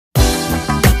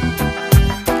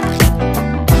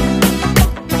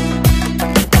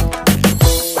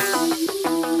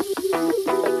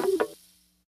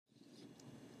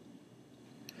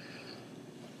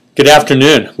Good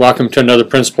afternoon. Welcome to another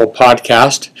Principal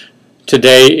Podcast.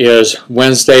 Today is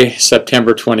Wednesday,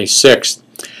 September 26th.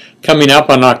 Coming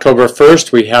up on October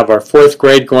 1st, we have our 4th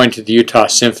grade going to the Utah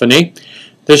Symphony.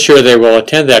 This year they will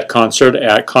attend that concert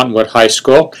at Cottonwood High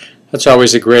School. That's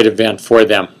always a great event for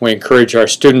them. We encourage our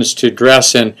students to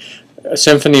dress in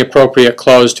symphony-appropriate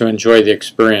clothes to enjoy the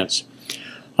experience.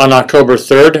 On October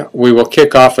 3rd, we will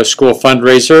kick off a school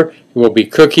fundraiser. It will be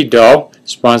cookie dough,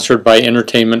 sponsored by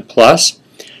Entertainment Plus,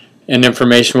 and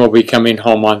information will be coming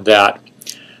home on that.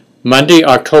 Monday,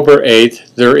 October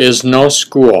 8th, there is no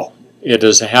school. It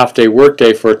is a half-day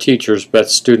workday for teachers, but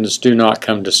students do not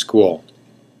come to school.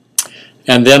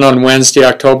 And then on Wednesday,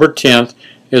 October 10th,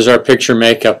 is our picture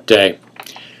makeup day.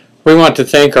 We want to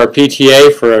thank our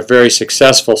PTA for a very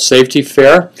successful safety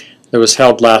fair that was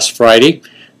held last Friday,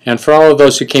 and for all of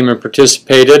those who came and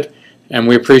participated, and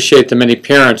we appreciate the many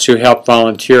parents who helped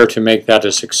volunteer to make that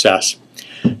a success.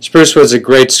 Sprucewood is a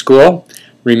great school.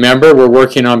 Remember, we're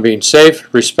working on being safe,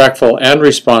 respectful, and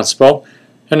responsible,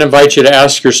 and invite you to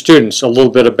ask your students a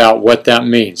little bit about what that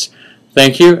means.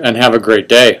 Thank you, and have a great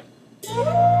day.